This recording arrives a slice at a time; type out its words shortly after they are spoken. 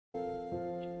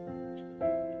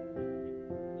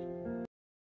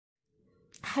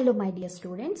Hello my dear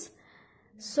students.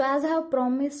 So as I have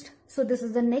promised, this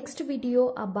is the next video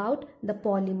about the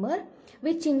polymer,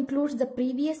 which includes the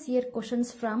previous year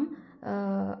questions from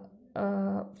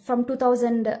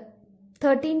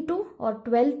 2013 to or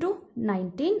 12 to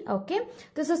 19. Okay,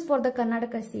 this is for the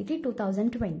Karnataka-CET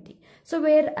 2020. So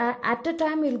where at a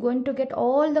time you're going to get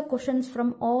all the questions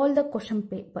from all the question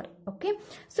paper. Okay,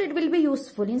 so it will be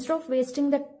useful. Instead of wasting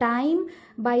the time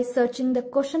by searching the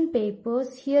question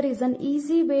papers, here is an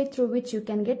easy way through which you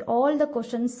can get all the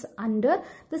questions under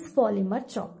this polymer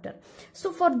chapter.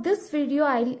 So for this video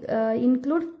I'll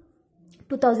include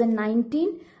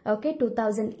 2019, okay,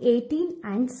 2018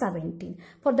 and 17.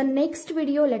 For the next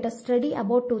video, let us study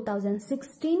about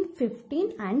 2016,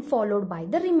 15 and followed by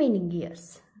the remaining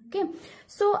years. Okay,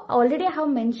 so already I have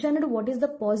mentioned what is the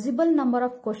possible number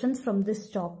of questions from this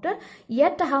chapter.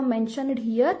 Yet I have mentioned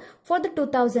here for the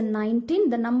 2019,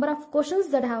 the number of questions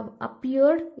that have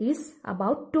appeared is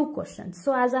about 2 questions.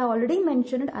 So as I already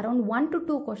mentioned, around 1 to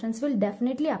 2 questions will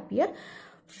definitely appear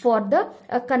for the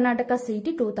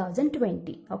Karnataka-CET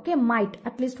 2020. Okay, might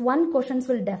at least 1 questions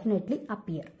will definitely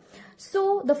appear.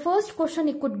 So the first question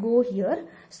it could go here.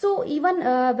 So even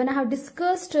when I have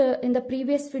discussed in the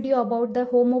previous video about the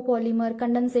homopolymer,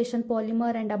 condensation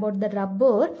polymer and about the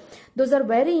rubber, those are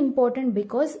very important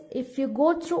because if you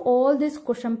go through all this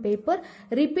question paper,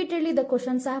 repeatedly the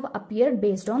questions have appeared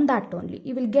based on that only.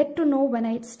 You will get to know when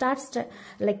I start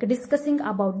discussing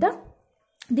about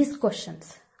these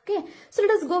questions. Okay, so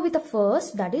let us go with the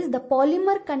first, that is the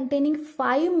polymer containing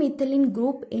 5-methylene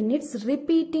group in its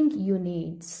repeating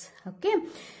units. Okay,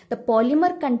 the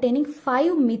polymer containing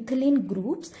 5-methylene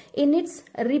groups in its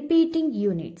repeating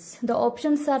units. The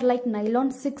options are like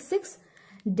nylon 6,6,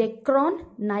 Dacron,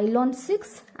 nylon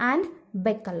 6 and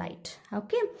Bakelite.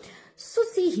 Okay, so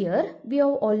see here we have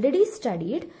already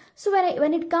studied. So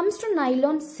when it comes to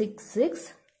nylon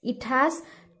 6,6, it has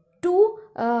 2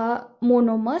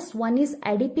 monomers. One is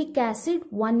adipic acid,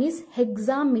 one is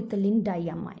hexamethylene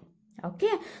diamine.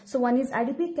 Okay, so one is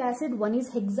adipic acid, one is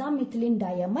hexamethylene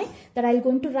diamine. That I'm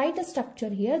going to write a structure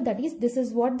here. That is, this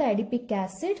is what the adipic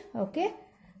acid. Okay,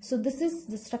 so this is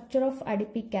the structure of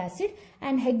adipic acid,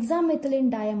 and hexamethylene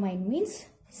diamine means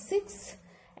 6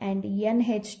 and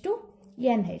NH2.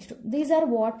 These are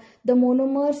what the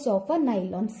monomers of a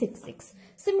nylon 6,6.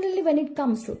 Similarly, when it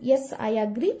comes to, yes, I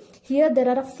agree, here there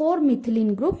are a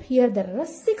 4-methylene group, here there are a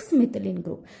 6-methylene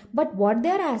group. But what they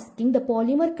are asking, the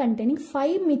polymer containing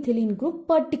 5-methylene group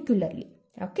particularly.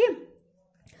 Okay,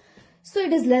 so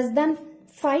it is less than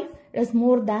 5, it is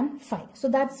more than 5. So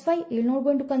that's why you're not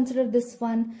going to consider this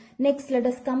one. Next, let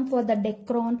us come for the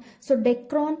Dacron. So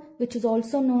Dacron, which is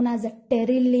also known as a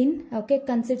pteryline, okay,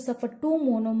 consists of 2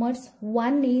 monomers.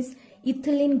 One is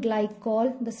ethylene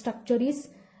glycol. The structure is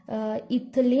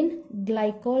ethylene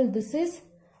glycol. This is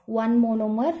 1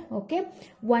 monomer. Okay,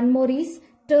 one more is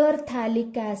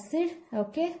terphthalic acid.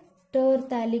 Okay,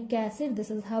 terphthalic acid. This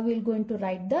is how we're going to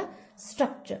write the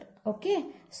structure. Okay,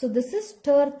 so this is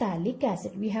terphthalic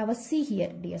acid. We have a C here,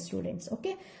 dear students.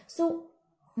 Okay, so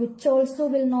which also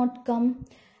will not come.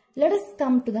 Let us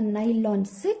come to the nylon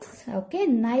 6. Okay,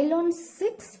 nylon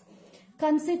 6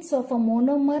 consists of a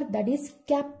monomer, that is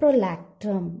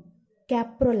caprolactam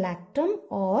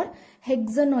or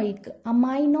hexanoic,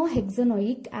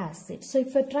 aminohexanoic acid. So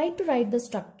if I try to write the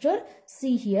structure,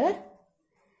 see here,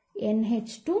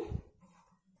 NH2,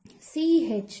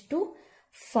 CH2,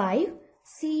 5,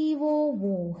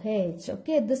 COOH.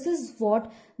 Okay, this is what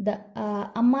the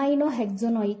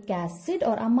aminohexanoic acid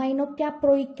or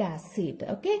aminocaproic acid.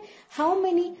 Okay, how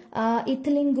many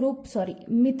methylene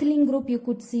group you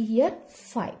could see here?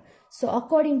 5. So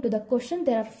according to the question,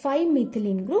 there are 5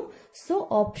 methylene group. So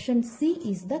option C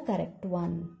is the correct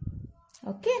one.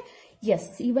 Okay,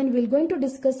 yes, even we're going to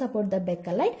discuss about the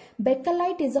Bakelite.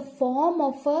 Bakelite is a form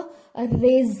of a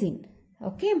resin.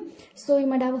 Okay, so you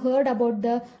might have heard about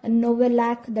the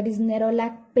Novolac, that is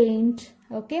Nerolac paint.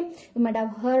 Okay, you might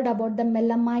have heard about the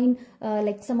melamine,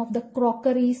 like some of the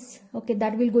crockeries. Okay,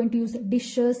 that we're going to use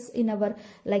dishes in our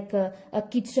a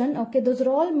kitchen. Okay, those are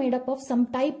all made up of some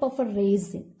type of a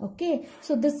resin. Okay,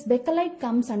 so this Bakelite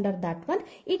comes under that one.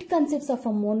 It consists of a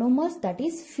monomers, that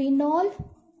is phenol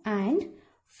and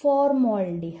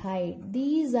formaldehyde.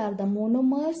 These are the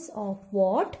monomers of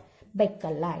what?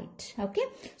 Bakelite. Okay,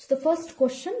 so the first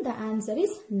question, the answer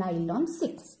is nylon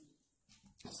 6.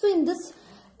 So in this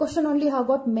question only have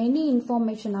got many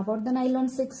information about the nylon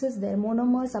 6s, their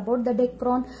monomers, about the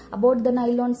Dacron, about the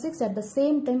nylon 6, at the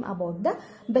same time about the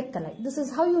Bakelite. This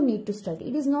is how you need to study.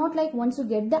 It is not like once you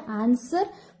get the answer,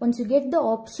 once you get the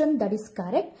option that is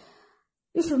correct,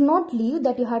 you should not leave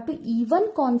that. You have to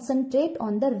even concentrate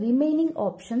on the remaining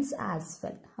options as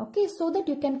well. Okay, so that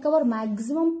you can cover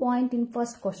maximum point in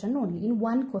first question only, in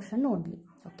one question only.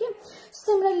 Okay,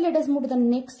 similarly, let us move to the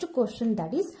next question,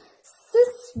 that is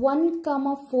cis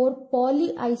 1,4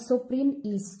 polyisoprene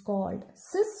is called.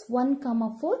 Cis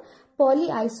 1,4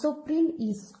 polyisoprene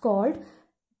is called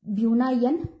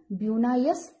bunion,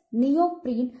 bunious,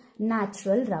 neoprene,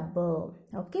 natural rubber.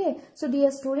 Okay, so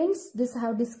dear students, this I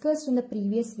have discussed in the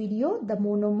previous video, the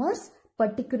monomers,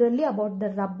 particularly about the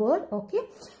rubber. Okay,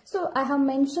 so I have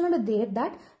mentioned there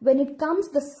that when it comes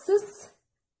the cis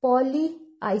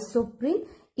polyisoprene,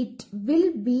 it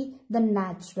will be the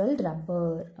natural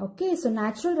rubber. Okay, so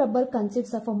natural rubber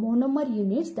consists of a monomer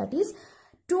units, that is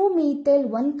 2-methyl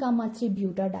 1,3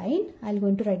 butadiene. I am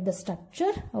going to write the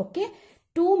structure. Okay,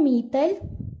 2-methyl,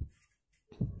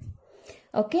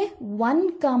 okay,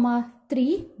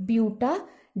 1,3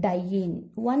 butadiene,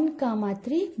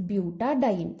 1,3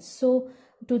 butadiene. So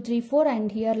 2, 3, 4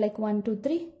 and here like 1, 2,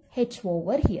 3 H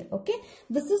over here. Okay,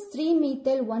 this is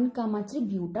 3-methyl 1,3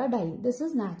 butadiene. This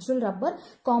is natural rubber,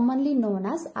 commonly known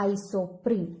as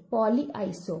isoprene,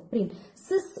 polyisoprene.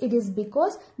 Cis it is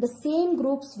because the same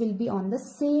groups will be on the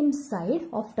same side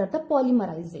after the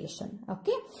polymerization.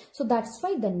 Okay, so that's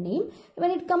why the name.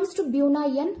 When it comes to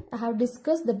bunion, I have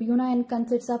discussed the bunion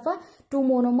consists of a 2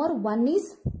 monomer. One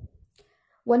is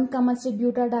 1,3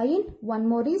 butadiene, one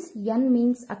more is N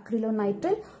means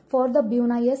acrylonitrile. For the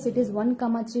bunious, it is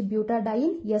 1,3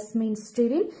 butadiene, S means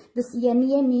styrene, this Na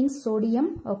means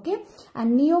sodium. Okay,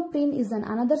 and neoprene is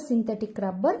another synthetic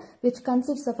rubber which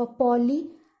consists of a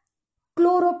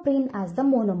polychloroprene as the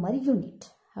monomer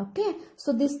unit. Okay,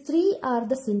 so these three are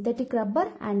the synthetic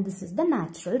rubber and this is the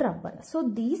natural rubber. So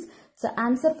the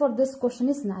answer for this question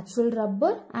is natural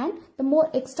rubber, and the more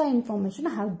extra information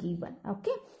I have given.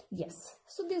 Okay, yes,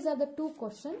 so these are the two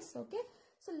questions. Okay,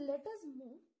 so let us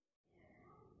move.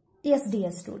 Yes,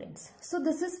 dear students, so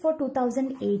this is for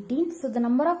 2018. So the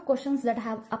number of questions that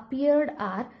have appeared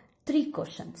are 3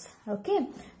 questions. Okay,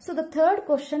 so the third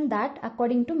question that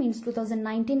according to means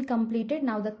 2019 completed.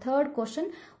 Now the third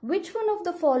question, which one of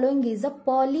the following is a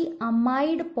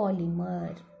polyamide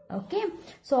polymer? Okay,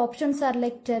 so options are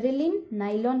like terylene,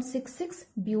 nylon 66,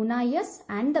 bunious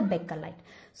and the bakelite.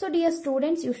 So dear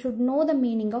students, you should know the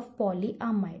meaning of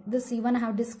polyamide. This even I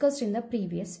have discussed in the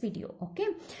previous video. Okay,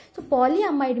 so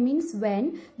polyamide means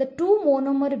when the 2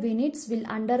 monomer units will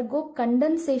undergo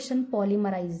condensation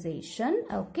polymerization.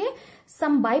 Okay,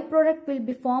 some byproduct will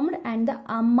be formed and the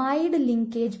amide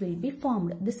linkage will be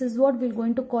formed. This is what we're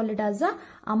going to call it as a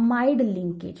amide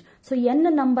linkage. So n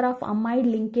number of amide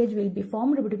linkage will be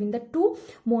formed between the 2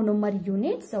 monomer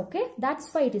units. Okay,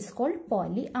 that's why it is called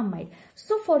polyamide.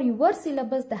 So for your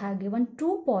syllabus, they have given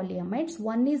 2 polyamides.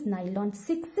 One is nylon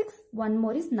 66, one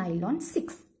more is nylon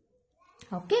 6.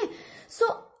 Okay,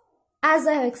 so as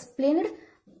I have explained,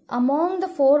 among the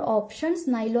 4 options,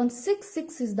 nylon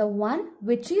 66 is the one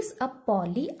which is a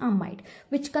polyamide,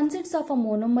 which consists of a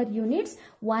monomer units.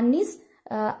 One is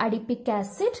adipic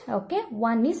acid, okay,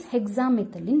 one is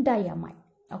hexamethylene diamide.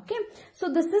 Okay,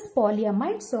 so this is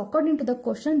polyamide. So according to the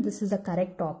question, this is the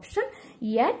correct option.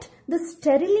 Yet the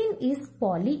terylene is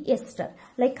polyester.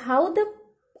 Like how the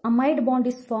amide bond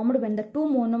is formed when the 2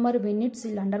 monomer units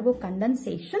will undergo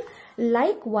condensation.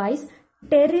 Likewise,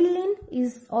 terylene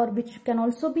is, or which can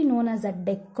also be known as a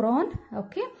decron.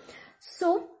 Okay,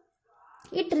 so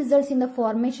it results in the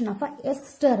formation of a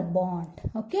ester bond.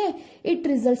 Okay, it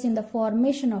results in the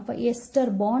formation of a ester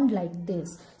bond like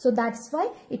this. So that's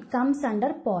why it comes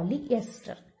under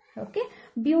polyester. Okay,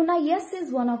 bunious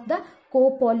is one of the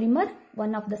copolymer,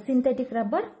 one of the synthetic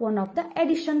rubber, one of the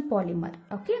addition polymer.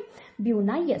 Okay,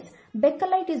 bunious.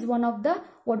 Bakelite is one of the,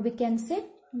 what we can say,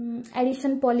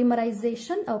 addition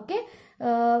polymerization. Okay,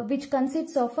 which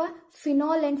consists of a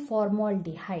phenol and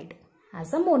formaldehyde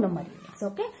as a monomer units.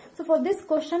 Okay, so for this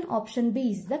question, option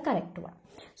B is the correct one.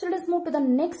 So let us move to the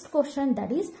next question,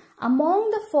 that is,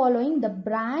 among the following the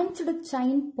branched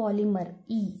chain polymer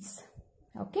is.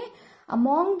 Okay,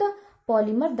 among the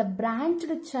polymer, the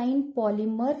branched chain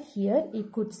polymer, here you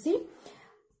could see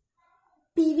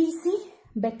PVC,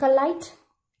 bakelite,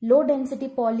 low density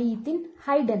polyethylene,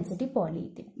 high density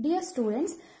polyethylene. Dear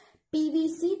students,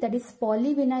 PVC, that is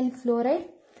polyvinyl chloride,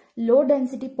 low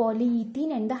density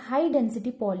polyethylene and the high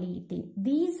density polyethylene.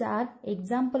 These are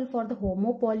example for the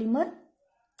homopolymer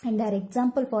and are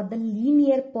example for the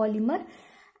linear polymer,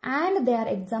 and they are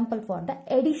example for the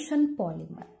addition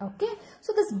polymer. Okay,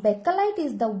 so this bakelite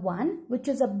is the one which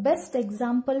is the best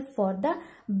example for the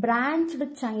branched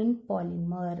chain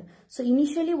polymer. So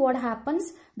initially what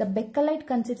happens, the bakelite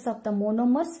consists of the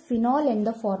monomers phenol and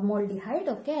the formaldehyde.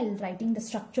 Okay, I'll writing the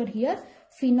structure here,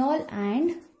 phenol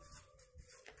and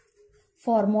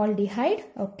formaldehyde.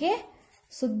 Okay,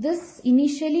 so this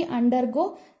initially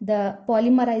undergo the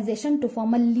polymerization to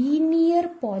form a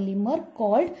linear polymer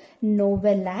called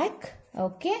novelac.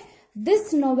 Okay,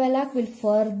 this novelac will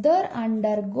further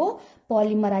undergo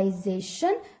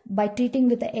polymerization by treating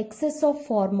with the excess of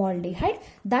formaldehyde.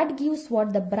 That gives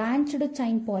what the branched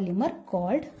chain polymer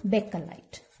called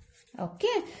bakelite.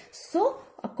 Okay, so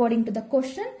according to the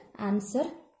question, answer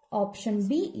option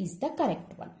B is the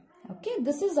correct one. Okay,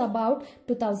 this is about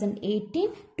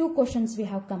 2018. 2 questions we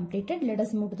have completed. Let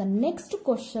us move to the next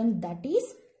question, that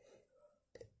is.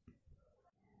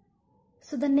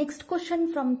 So the next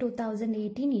question from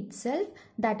 2018 itself,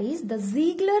 that is the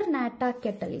ZieglerNatta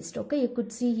catalyst. Okay, you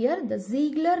could see here the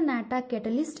ZieglerNatta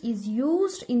catalyst is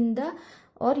used in the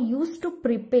used to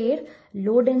prepare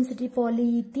low density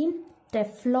polyethylene,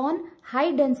 Teflon,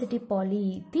 high density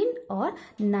polyethylene or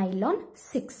nylon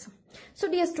 6.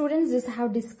 So dear students, this I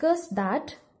have discussed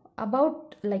that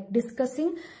about like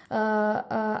discussing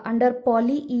under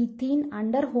polyethylene,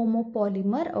 under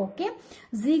homopolymer. Okay,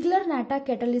 ZieglerNatta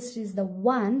catalyst is the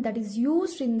one that is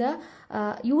used in the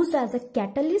used as a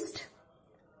catalyst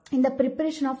in the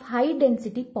preparation of high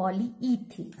density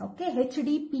polyethylene. Okay,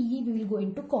 HDPE we will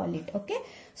going to call it. Okay,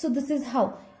 so this is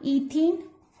how ethene,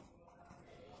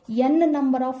 n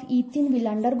number of ethene will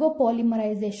undergo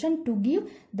polymerization to give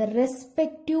the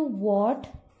respective what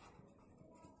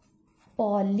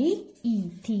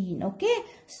polyethylene. Okay,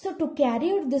 so to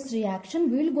carry out this reaction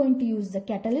we will going to use the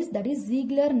catalyst, that is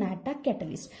ZieglerNatta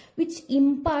catalyst, which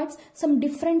imparts some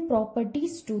different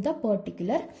properties to the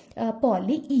particular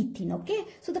polyethylene. Okay,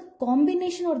 so the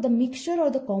combination or the mixture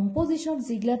or the composition of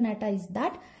ZieglerNatta is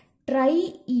that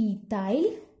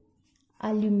triethyl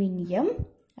aluminium.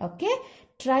 Okay,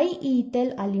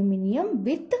 triethyl aluminium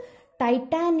with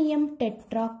titanium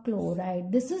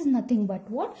tetrachloride. This is nothing but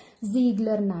what?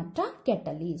 ZieglerNatta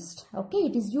catalyst. Okay,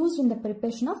 it is used in the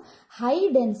preparation of high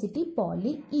density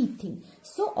polyethylene.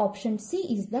 So option C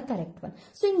is the correct one.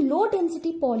 So in low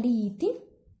density polyethylene,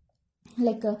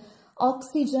 like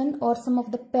oxygen or some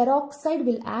of the peroxide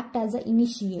will act as an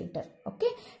initiator.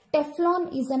 Okay, Teflon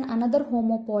is another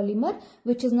homopolymer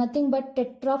which is nothing but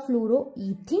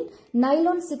tetrafluoroethene.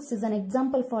 Nylon 6 is an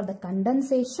example for the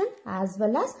condensation as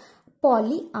well as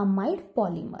polyamide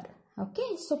polymer.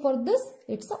 Okay, so for this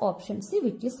it's the option C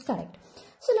which is correct.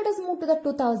 So let us move to the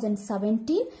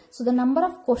 2017. So the number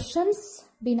of questions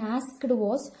been asked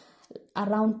was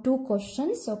around 2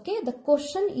 questions. Okay, the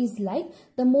question is like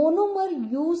the monomer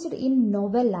used in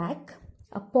novelac,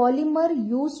 a polymer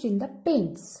used in the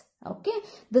paints. Okay,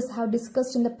 this I have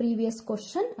discussed in the previous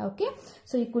question. Okay,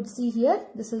 so you could see here,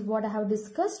 this is what I have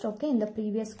discussed. Okay, in the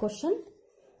previous question.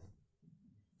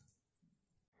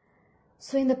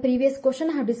 So in the previous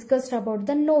question I have discussed about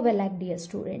the novelac, dear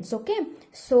students. Okay,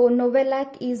 so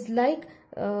novelac is like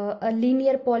a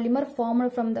linear polymer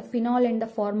formed from the phenol and the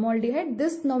formaldehyde.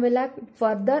 This novelac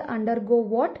further undergo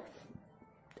what?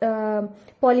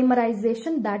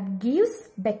 Polymerization that gives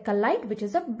bakelite, which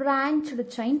is a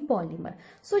branched chain polymer.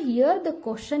 So here the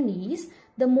question is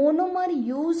the monomer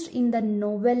used in the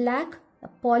novelac, a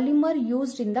polymer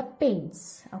used in the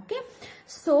paints. Okay,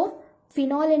 so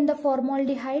phenol and the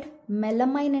formaldehyde,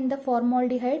 melamine and the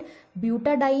formaldehyde,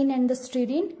 butadiene and the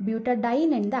styrene,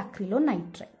 butadiene and the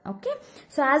acrylonitrile. Okay,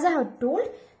 so as I have told,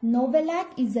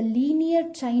 novelac is a linear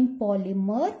chain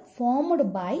polymer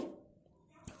formed by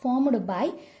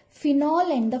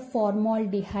phenol and the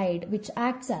formaldehyde, which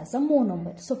acts as a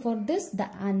monomer. So for this the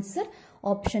answer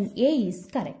option A is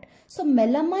correct. So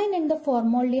melamine and the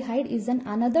formaldehyde is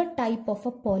another type of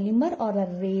a polymer or a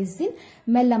resin,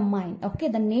 melamine. Okay,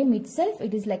 the name itself,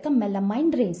 it is like a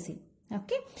melamine resin.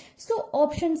 Okay, so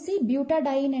option C,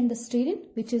 butadiene and the styrene,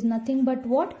 which is nothing but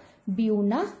what?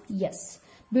 Buna, yes.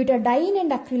 Butadiene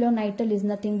and acrylonitrile is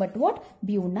nothing but what?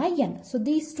 Buna-N. So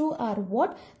these two are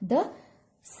what? The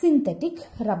synthetic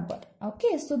rubber.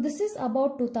 Okay, so this is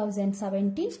about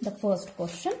 2017, the first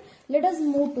question. Let us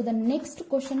move to the next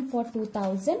question for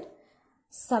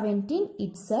 2017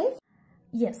 itself.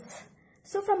 Yes,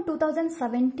 so from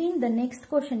 2017 the next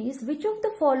question is, which of the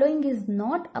following is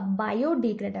not a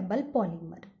biodegradable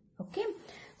polymer? Okay,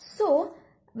 so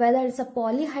whether it's a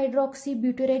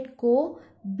polyhydroxybutyrate co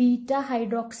beta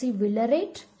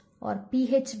hydroxyvillarate or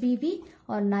PHBV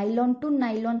or nylon 2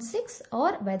 nylon 6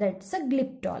 or whether it's a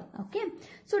glyptol. Okay.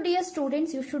 So dear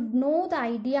students, you should know the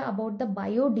idea about the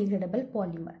biodegradable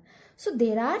polymer. So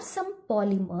there are some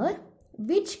polymer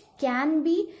which can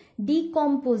be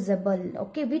decomposable,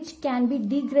 okay, which can be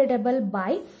degradable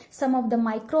by some of the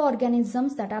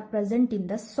microorganisms that are present in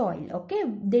the soil. Okay,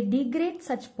 they degrade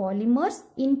such polymers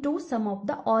into some of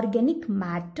the organic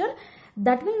matter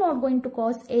that will not going to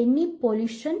cause any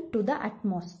pollution to the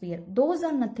atmosphere. Those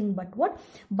are nothing but what?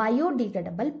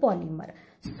 Biodegradable polymer.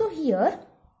 So here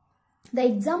the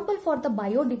example for the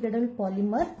biodegradable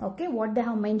polymer, okay, what they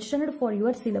have mentioned for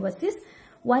your syllabus is,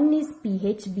 one is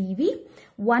PHBV,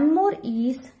 one more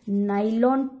is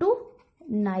nylon 2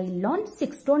 nylon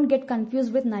 6. Don't get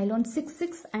confused with nylon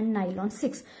 6 and nylon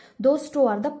 6. Those two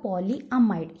are the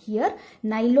polyamide. Here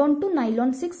nylon 2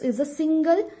 nylon 6 is a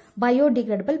single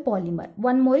biodegradable polymer.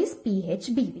 One more is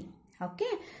PHBV.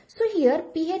 Okay. So here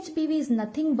PHBV is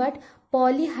nothing but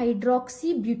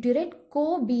polyhydroxybutyrate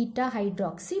co-beta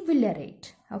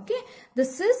hydroxyvalerate. Okay,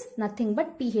 this is nothing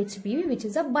but PHBV, which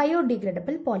is a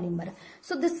biodegradable polymer.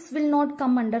 So this will not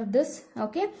come under this.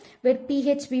 Okay, where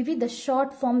PHBV, the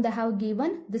short form they have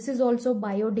given, this is also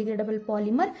biodegradable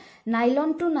polymer.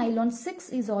 Nylon 2 nylon 6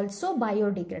 is also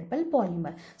biodegradable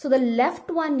polymer. So the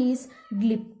left one is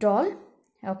glyptol.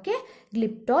 Okay,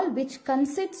 glyptol, which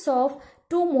consists of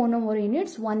two monomer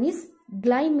units. One is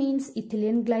gly means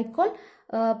ethylene glycol,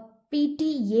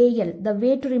 PTAL. The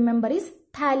way to remember is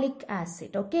phthalic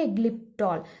acid. Okay,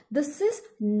 glyptol. This is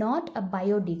not a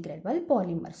biodegradable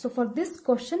polymer. So for this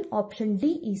question, option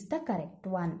D is the correct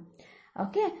one.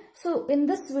 Okay, so in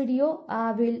this video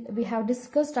we have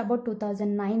discussed about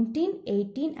 2019,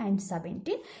 18 and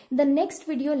 17. In the next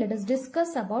video, let us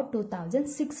discuss about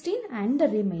 2016 and the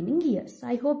remaining years.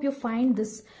 I hope you find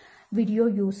this video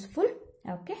useful.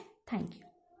 Okay, thank you.